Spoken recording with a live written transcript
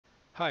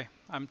Hi,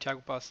 I'm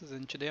Thiago Passos,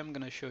 and today I'm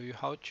going to show you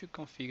how to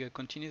configure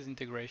continuous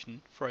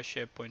integration for a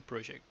SharePoint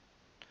project.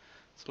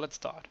 So let's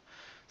start.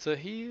 So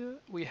here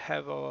we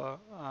have our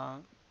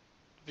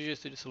Visual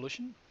Studio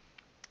solution,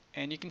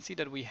 and you can see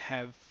that we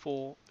have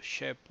 4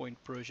 SharePoint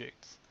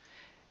projects.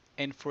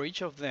 And for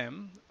each of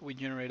them, we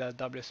generate a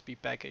WSP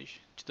package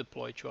to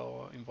deploy to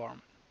our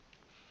environment.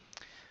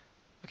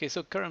 Okay,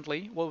 so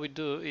currently what we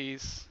do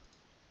is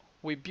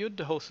we build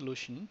the whole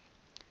solution,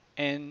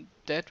 and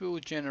that will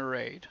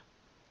generate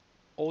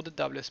all the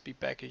WSP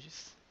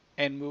packages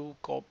and will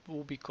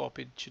be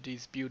copied to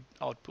this build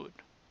output.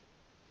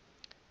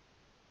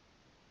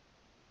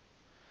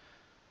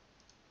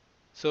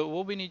 So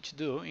what we need to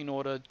do in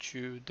order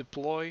to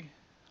deploy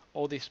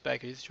all these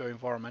packages to our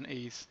environment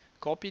is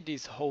copy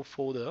this whole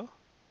folder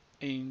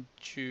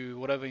into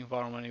whatever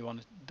environment you want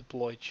to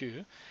deploy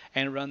to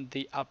and run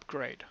the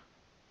upgrade.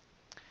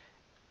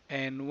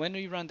 And when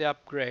we run the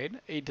upgrade,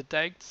 it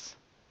detects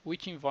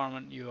which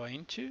environment you are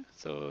into.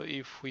 So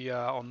if we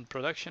are on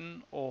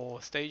production or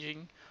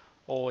staging,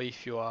 or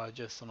if you are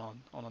just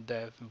on a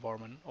dev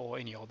environment or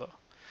any other.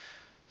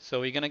 So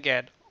we're gonna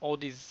get all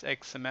these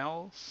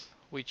XMLs,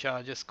 which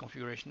are just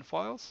configuration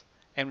files,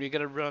 and we're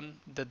gonna run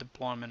the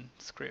deployment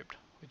script,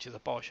 which is a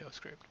PowerShell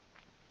script.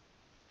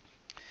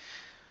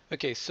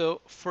 Okay,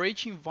 so for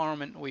each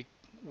environment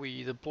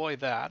we deploy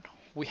that,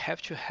 we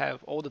have to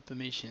have all the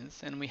permissions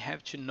and we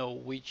have to know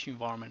which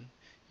environment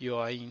you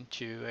are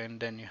into, and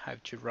then you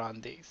have to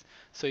run these.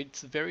 So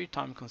it's very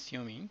time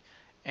consuming,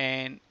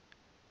 and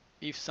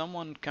if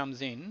someone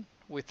comes in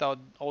without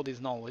all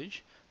this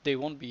knowledge, they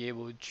won't be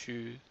able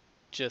to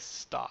just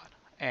start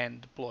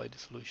and deploy the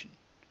solution.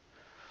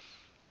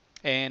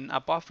 And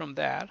apart from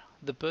that,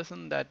 the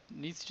person that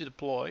needs to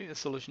deploy a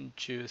solution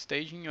to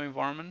staging your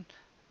environment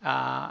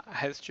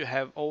has to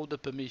have all the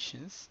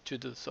permissions to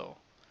do so.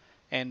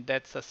 And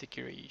that's a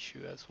security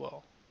issue as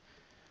well.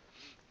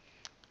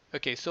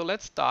 Okay, so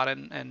let's start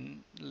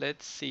and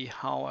let's see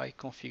how I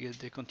configure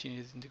the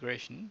continuous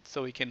integration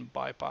so we can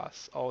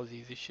bypass all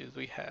these issues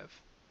we have.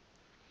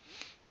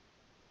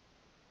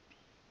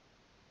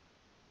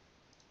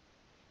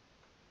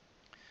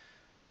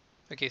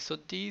 Okay, so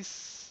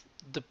this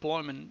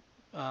deployment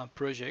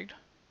project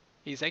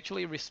is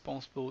actually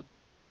responsible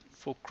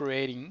for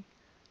creating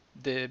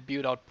the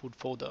build output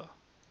folder.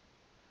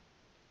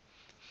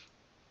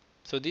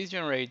 So this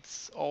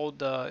generates all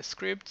the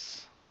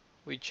scripts,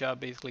 which are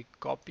basically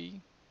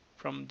copy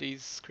from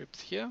these scripts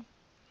here.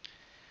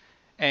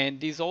 And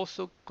this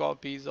also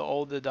copies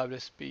all the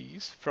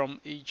WSPs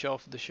from each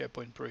of the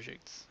SharePoint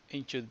projects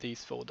into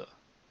this folder.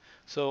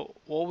 So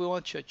what we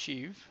want to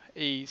achieve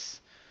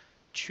is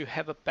to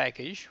have a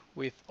package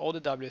with all the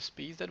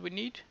WSPs that we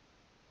need,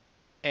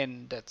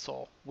 and that's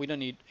all. We don't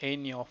need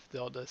any of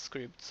the other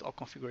scripts or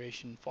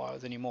configuration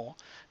files anymore,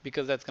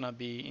 because that's going to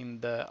be in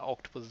the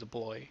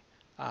OctopusDeploy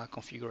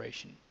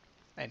configuration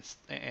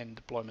and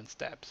deployment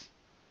steps.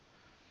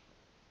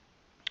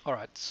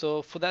 Alright,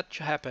 so for that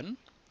to happen,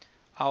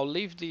 I'll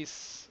leave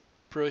this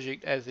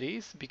project as it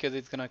is because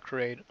it's going to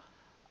create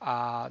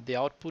the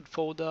output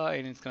folder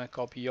and it's going to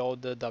copy all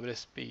the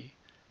WSP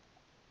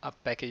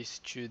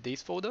package to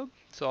this folder.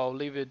 So I'll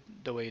leave it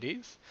the way it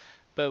is.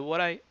 But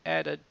what I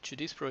added to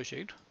this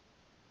project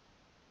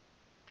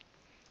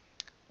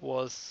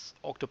was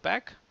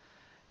Octopack,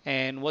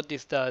 and what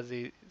this does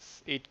is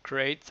it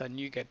creates a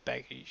NuGet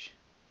package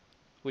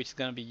which is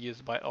going to be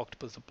used by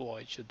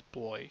OctopusDeploy to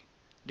deploy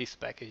this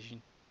package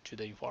into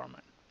the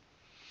environment.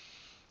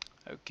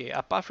 Okay,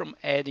 apart from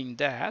adding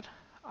that,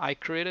 I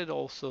created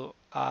also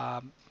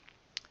a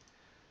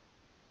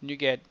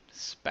NuGet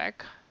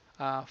spec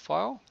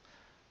file,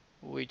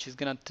 which is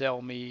going to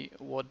tell me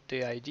what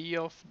the ID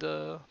of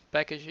the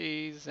package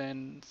is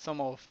and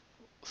some of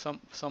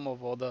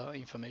other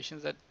information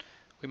that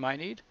we might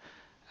need.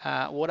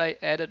 What I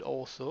added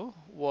also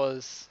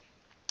was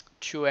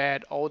to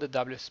add all the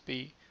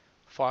WSP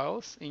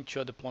files into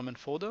a deployment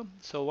folder.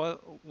 So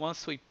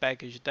once we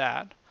package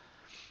that,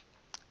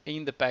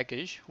 in the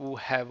package we'll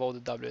have all the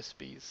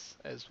WSPs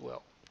as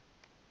well.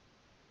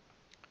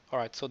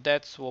 Alright, so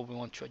that's what we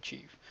want to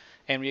achieve.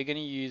 And we're going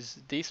to use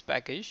this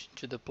package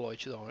to deploy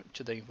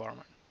to the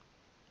environment.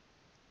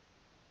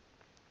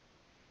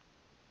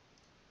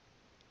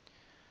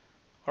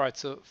 Alright,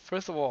 so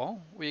first of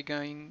all, we're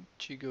going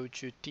to go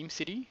to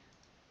TeamCity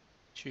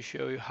to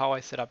show you how I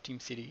set up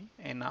TeamCity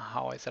and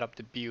how I set up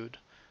the build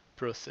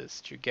process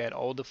to get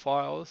all the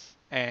files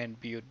and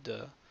build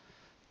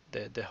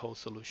the whole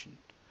solution.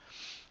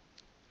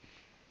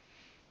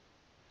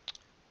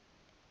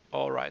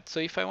 Alright,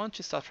 so if I want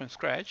to start from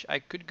scratch, I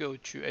could go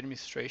to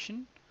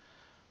Administration,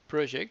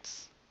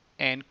 Projects,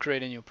 and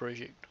create a new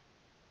project.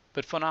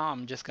 But for now,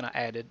 I'm just gonna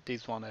edit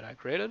this one that I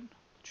created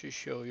to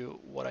show you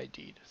what I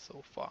did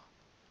so far.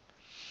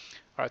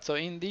 Alright, so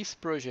in this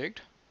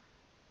project,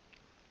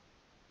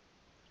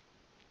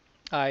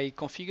 I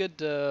configured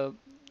the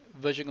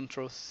version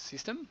control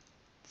system.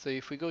 So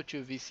if we go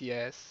to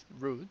VCS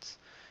roots,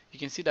 you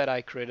can see that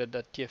I created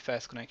the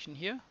TFS connection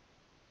here.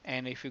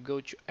 And if you go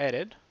to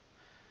edit,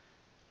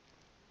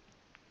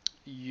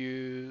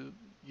 you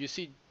you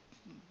see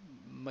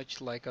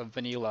much like a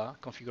vanilla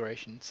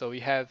configuration. So we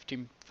have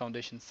Team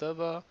Foundation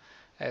Server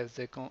as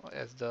the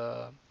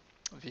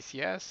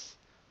VCS,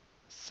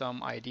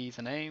 some IDs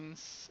and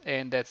names,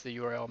 and that's the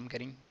URL I'm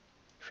getting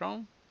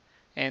from,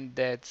 and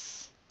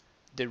that's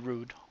the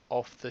root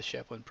of the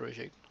SharePoint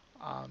project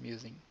I'm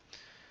using.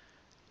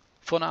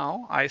 For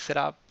now, I set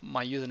up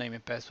my username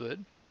and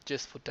password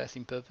just for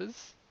testing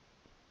purpose,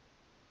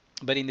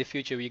 but in the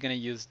future we're going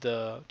to use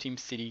the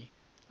TeamCity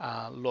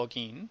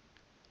login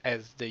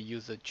as the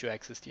user to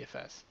access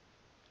TFS.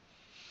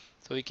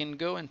 So we can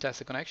go and test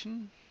the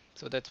connection.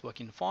 So that's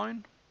working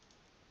fine.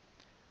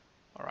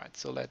 All right,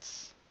 so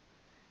let's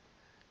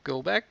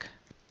go back.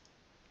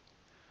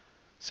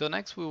 So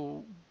next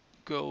we'll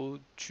go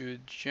to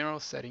general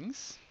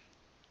settings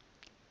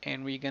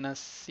and we're gonna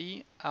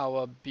see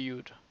our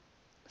build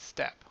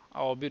step,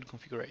 our build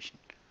configuration.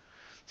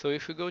 So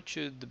if we go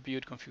to the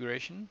build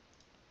configuration,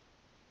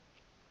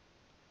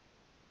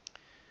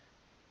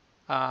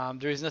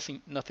 there is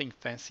nothing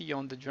fancy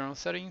on the general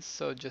settings.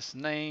 So just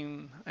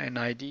name and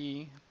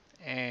ID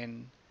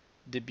and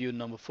the build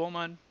number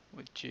format,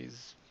 which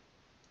is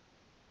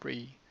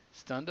pretty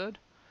standard.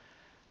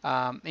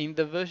 In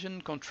the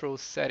version control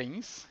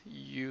settings,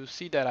 you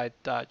see that I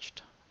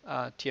touched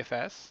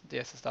TFS, the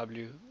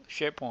SSW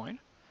SharePoint,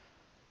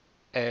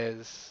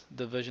 as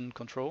the version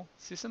control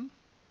system.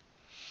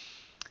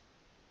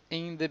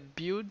 In the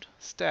build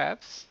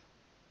steps,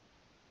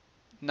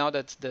 now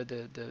that's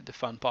the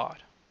fun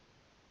part.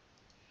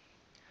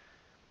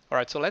 All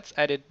right, so let's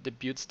edit the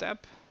build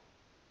step.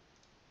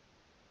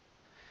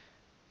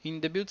 In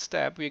the build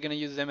step, we're going to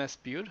use MS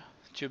Build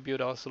to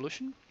build our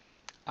solution.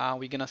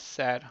 We're going to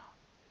set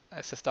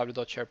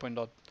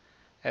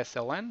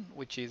ssw.sharepoint.sln,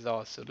 which is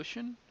our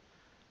solution.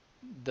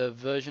 The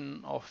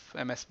version of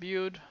MS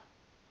Build,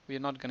 we're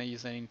not going to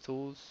use any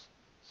tools,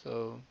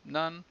 so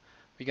none.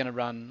 We're going to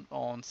run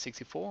on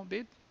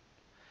 64-bit.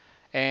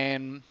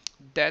 And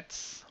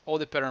that's all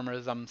the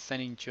parameters I'm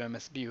sending to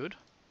MS Build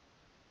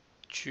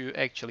to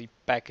actually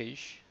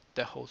package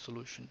the whole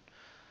solution.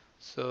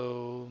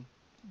 So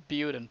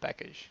build and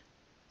package.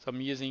 So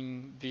I'm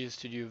using Visual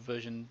Studio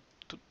version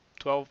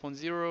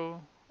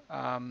 12.0.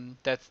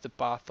 That's the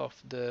path of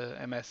the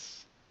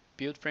MS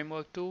Build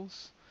framework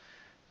tools.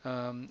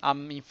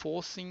 I'm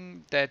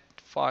enforcing that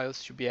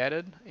files should be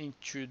added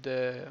into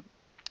the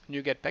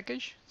NuGet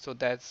package, so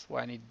that's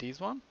why I need this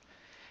one.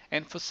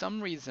 And for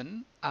some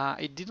reason,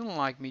 it didn't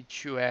like me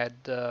to add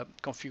the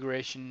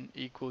configuration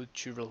equal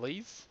to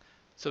release.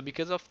 So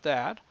because of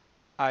that,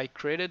 I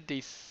created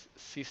this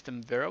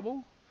system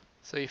variable.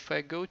 So if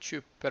I go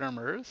to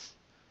parameters,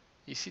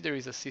 you see there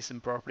is a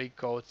system property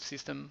called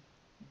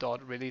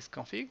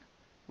system.releaseConfig,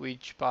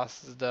 which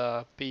passes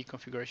the p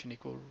configuration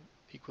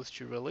equals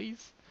to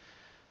release.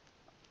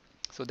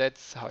 So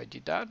that's how I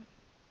did that.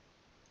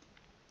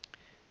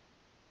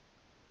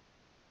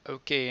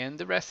 Okay, and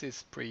the rest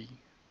is pretty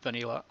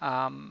vanilla.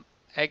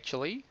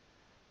 Actually,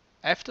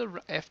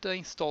 after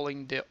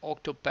installing the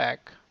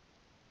Octopus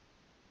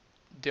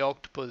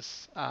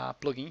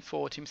plugin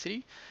for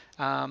TeamCity,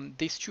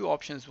 these two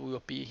options will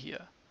appear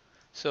here.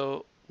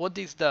 So what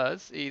this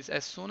does is,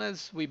 as soon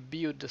as we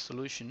build the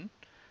solution,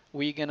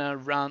 we're gonna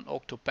run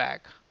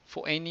Octopack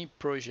for any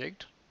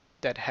project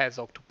that has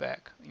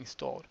Octopack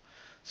installed.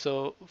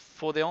 So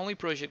for the only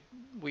project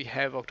we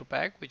have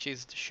Octopack, which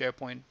is the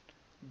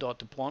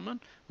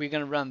SharePoint.deployment, we're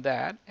gonna run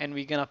that and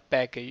we're gonna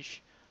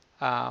package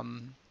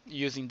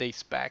using the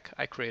spec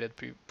I created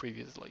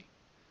previously.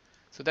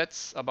 So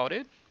that's about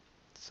it.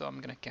 So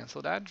I'm gonna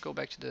cancel that, go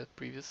back to the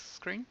previous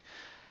screen.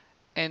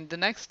 And the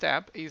next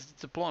step is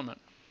deployment.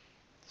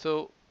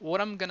 So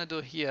what I'm gonna do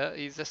here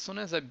is, as soon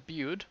as I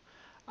build,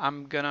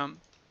 I'm gonna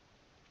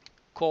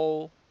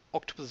call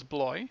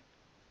OctopusDeploy,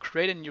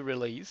 create a new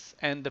release,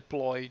 and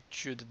deploy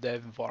to the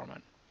dev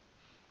environment.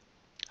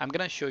 I'm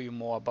gonna show you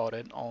more about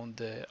it on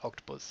the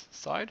Octopus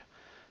side,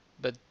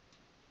 but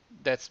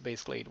that's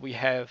basically it. We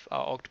have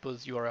our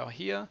Octopus URL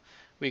here.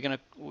 We're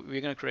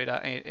gonna create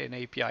an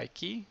API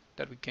key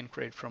that we can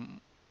create from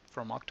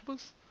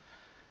Octopus,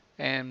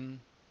 and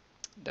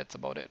that's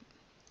about it.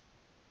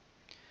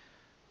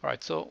 All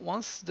right, so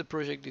once the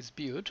project is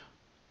built,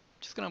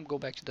 just gonna go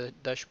back to the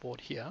dashboard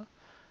here.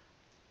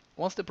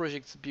 Once the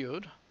project is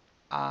built,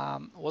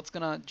 what's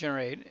gonna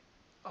generate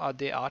are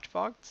the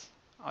artifacts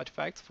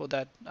for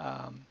that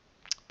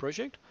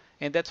project,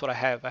 and that's what I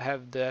have. I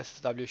have the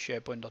SSW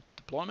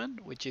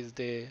SharePoint.deployment, which is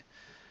the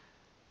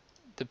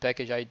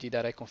package ID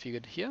that I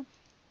configured here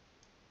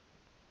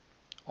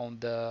on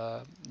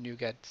the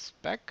NuGet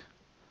spec.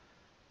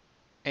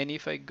 And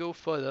if I go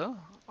further,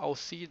 I'll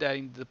see that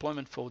in the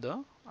deployment folder,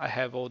 I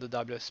have all the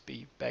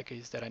WSP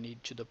packages that I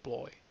need to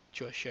deploy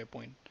to a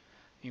SharePoint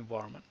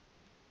environment.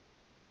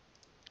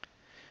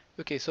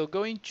 Okay, so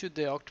going to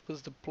the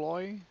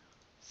OctopusDeploy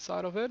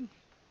side of it,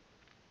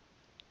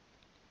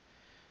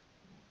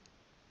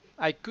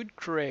 I could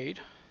create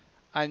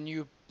a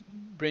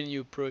brand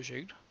new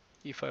project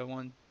if I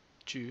want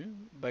to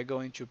by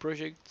going to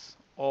projects,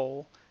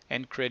 all,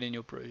 and create a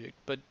new project.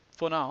 But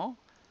for now,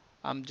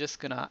 I'm just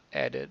gonna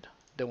edit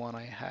the one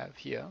I have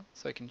here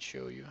so I can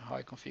show you how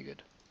I configured.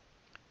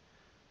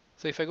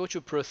 So if I go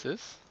to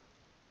process,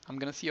 I'm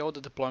gonna see all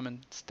the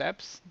deployment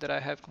steps that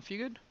I have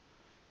configured.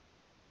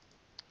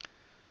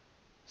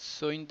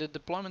 So in the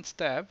deployment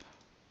tab,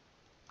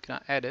 I'm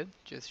gonna add it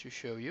just to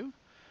show you.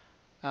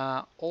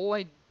 All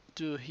I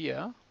do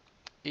here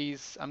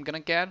is I'm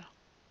gonna get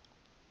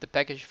the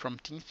package from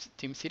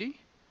TeamCity,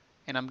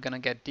 and I'm gonna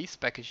get this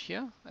package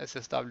here,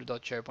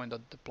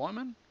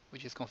 ssw.sharepoint.deployment,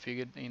 which is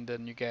configured in the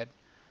NuGet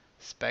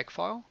spec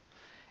file.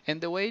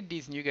 And the way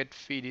this NuGet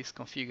feed is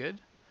configured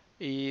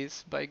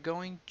is by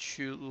going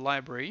to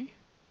library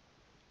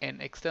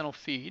and external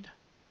feed,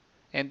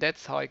 and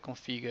that's how I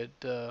configured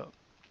the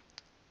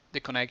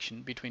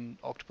connection between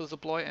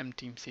OctopusDeploy and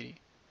TeamCity.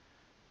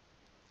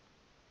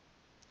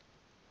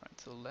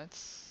 Right, so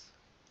let's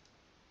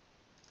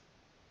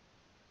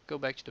go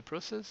back to the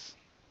process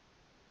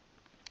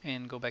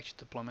and go back to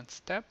the deployment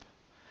step,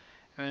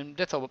 and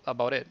that's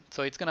about it.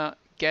 So it's gonna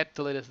get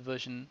the latest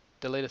version,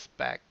 the latest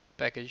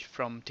package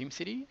from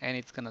TeamCity, and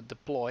it's gonna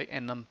deploy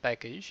and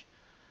unpackage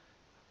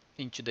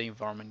into the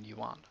environment you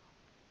want.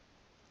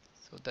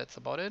 So that's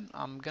about it.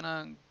 I'm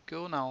gonna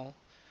go now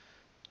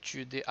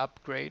to the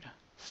upgrade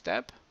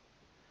step,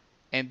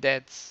 and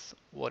that's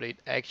what it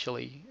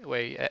actually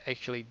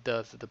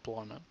does the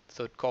deployment.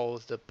 So it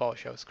calls the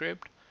PowerShell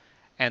script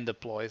and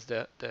deploys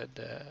the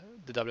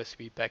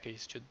WSP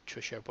package to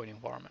a SharePoint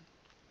environment.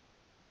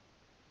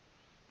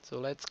 So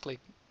let's click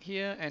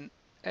here and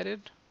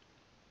edit.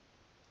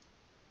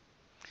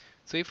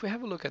 So if we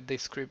have a look at the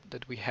script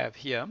that we have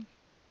here,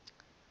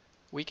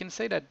 we can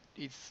say that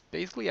it's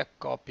basically a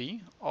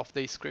copy of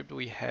the script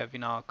we have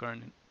in our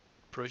current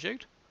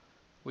project,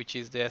 which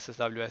is the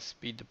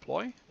SSWSP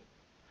deploy,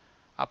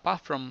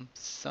 apart from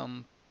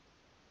some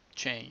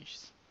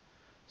changes.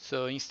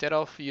 So instead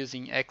of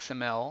using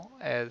XML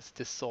as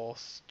the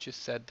source to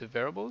set the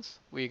variables,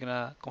 we're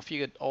gonna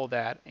configure all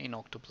that in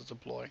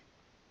OctopusDeploy.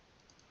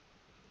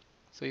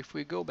 So if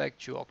we go back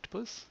to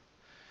Octopus,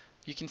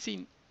 you can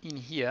see in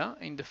here,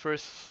 in the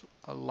first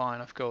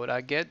line of code,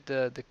 I get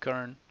the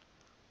current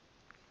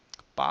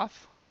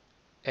path,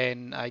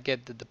 and I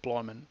get the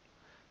deployment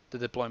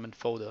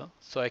folder.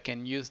 So I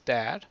can use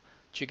that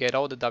to get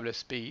all the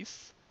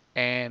WSPs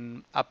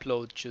and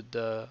upload to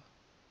the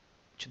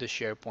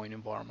SharePoint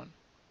environment.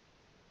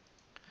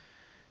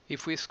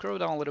 If we scroll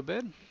down a little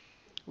bit,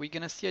 we're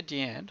gonna see at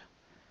the end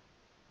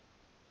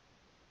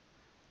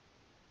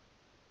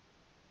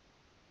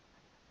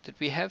that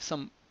we have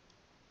some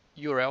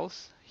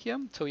URLs here.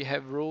 So we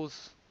have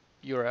roles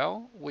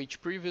URL,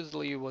 which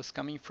previously was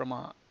coming from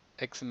a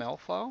XML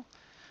file,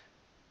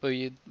 but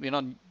we're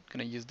not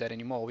gonna use that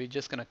anymore. We're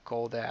just gonna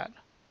call that,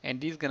 and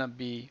this is gonna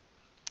be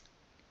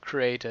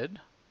created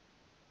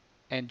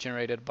and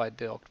generated by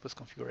the Octopus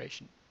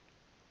configuration.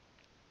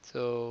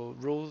 So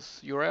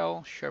rules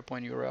URL,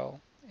 SharePoint URL,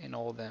 and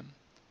all of them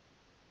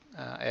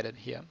added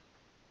here.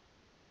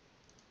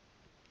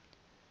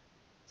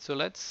 So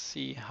let's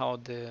see how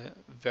the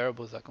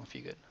variables are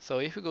configured. So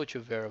if we go to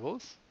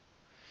variables,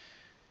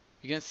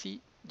 you're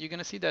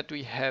gonna see that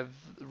we have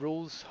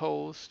rules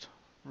host,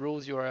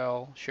 rules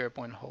URL,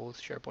 SharePoint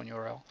host, SharePoint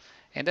URL,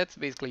 and that's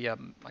basically a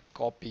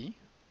copy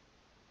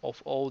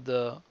of all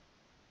the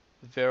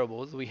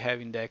variables we have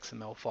in the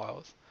XML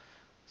files.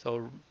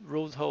 So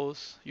rules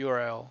host,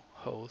 URL,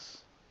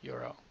 host,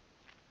 URL.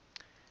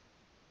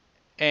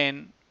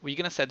 And we're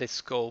gonna set the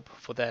scope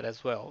for that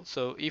as well.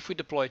 So if we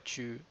deploy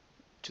to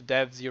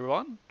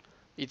dev01,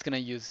 it's gonna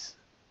use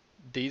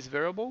this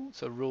variable,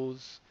 so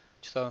rules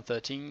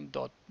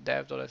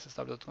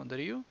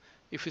 2013.dev.ssw.condu.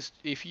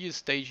 If you use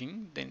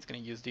staging, then it's gonna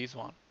use this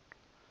one.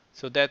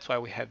 So that's why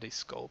we have this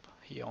scope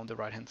here on the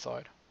right hand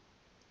side.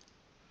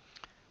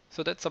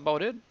 So that's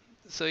about it.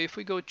 So if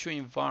we go to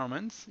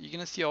environments, you're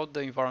gonna see all the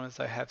environments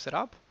I have set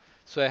up.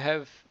 So I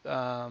have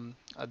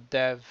a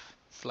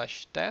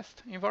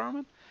dev/test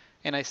environment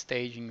and a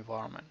staging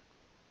environment.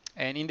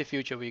 And in the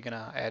future, we're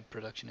gonna add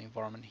production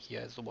environment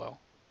here as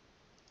well.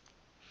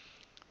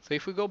 So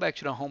if we go back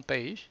to the home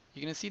page,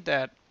 you're gonna see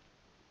that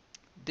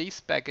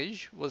this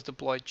package was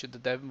deployed to the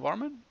dev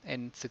environment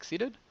and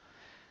succeeded.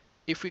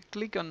 If we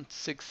click on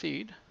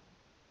succeed,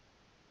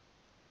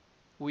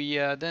 we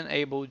are then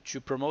able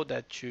to promote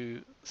that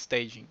to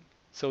staging.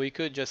 So we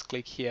could just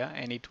click here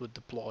and it would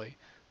deploy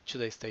to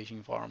the staging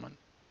environment.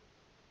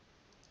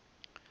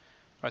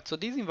 Right, so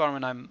this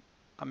environment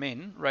I'm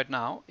in right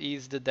now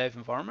is the dev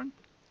environment.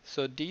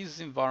 So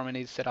this environment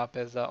is set up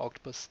as an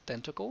Octopus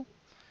tentacle.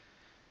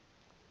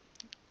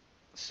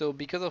 So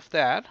because of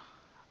that,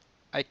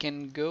 I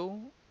can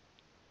go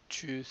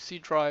to C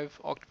drive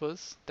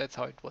Octopus, that's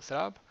how it was set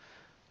up.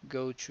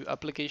 Go to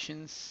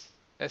applications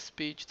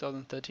SP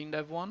 2013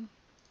 dev1,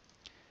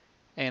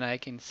 and I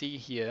can see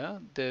here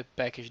the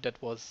package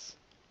that was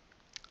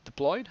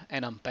deployed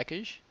and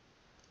unpackaged.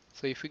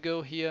 So if we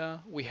go here,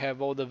 we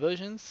have all the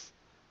versions,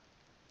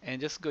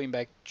 and just going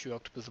back to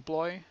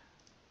OctopusDeploy,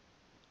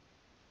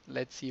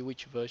 let's see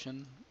which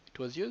version it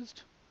was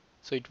used.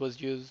 So it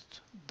was used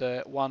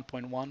the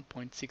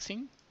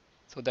 1.1.16,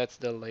 so that's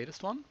the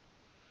latest one.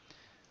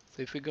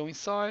 So if we go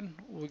inside,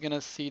 we're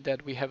gonna see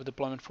that we have a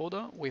deployment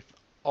folder with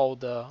all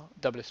the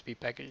WSP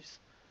packages.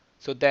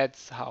 So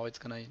that's how it's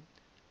gonna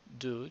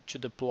do to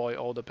deploy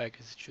all the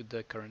packages to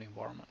the current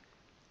environment.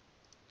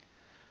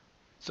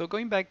 So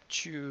going back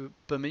to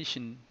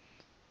permission,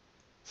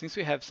 since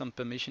we have some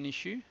permission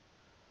issue,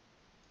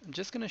 I'm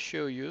just gonna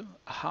show you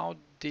how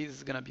this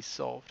is gonna be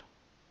solved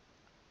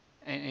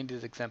in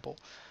this example.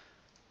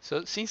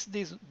 So since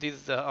this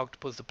is the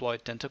Octopus Deploy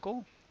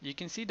tentacle, you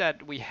can see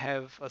that we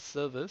have a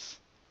service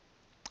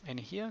in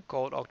here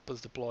called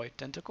Octopus Deploy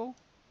Tentacle,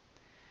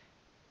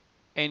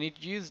 and it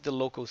uses the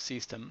local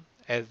system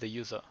as the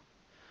user.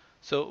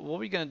 So what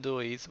we're gonna do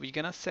is we're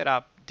gonna set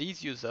up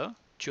this user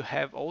to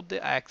have all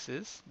the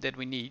access that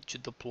we need to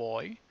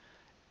deploy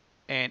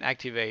and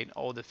activate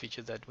all the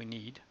features that we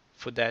need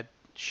for that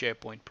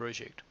SharePoint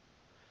project.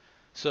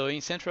 So in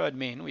Central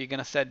Admin, we're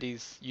gonna set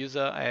this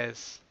user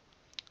as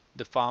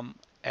the farm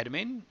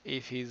admin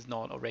if he's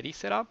not already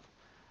set up.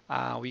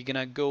 We're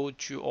gonna go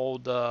to all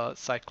the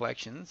site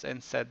collections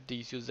and set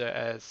this user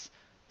as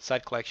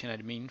site collection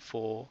admin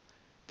for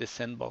the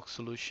sandbox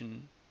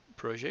solution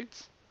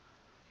projects.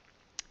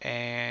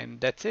 And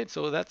that's it.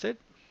 So that's it.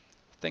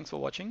 Thanks for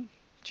watching.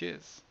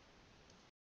 Cheers.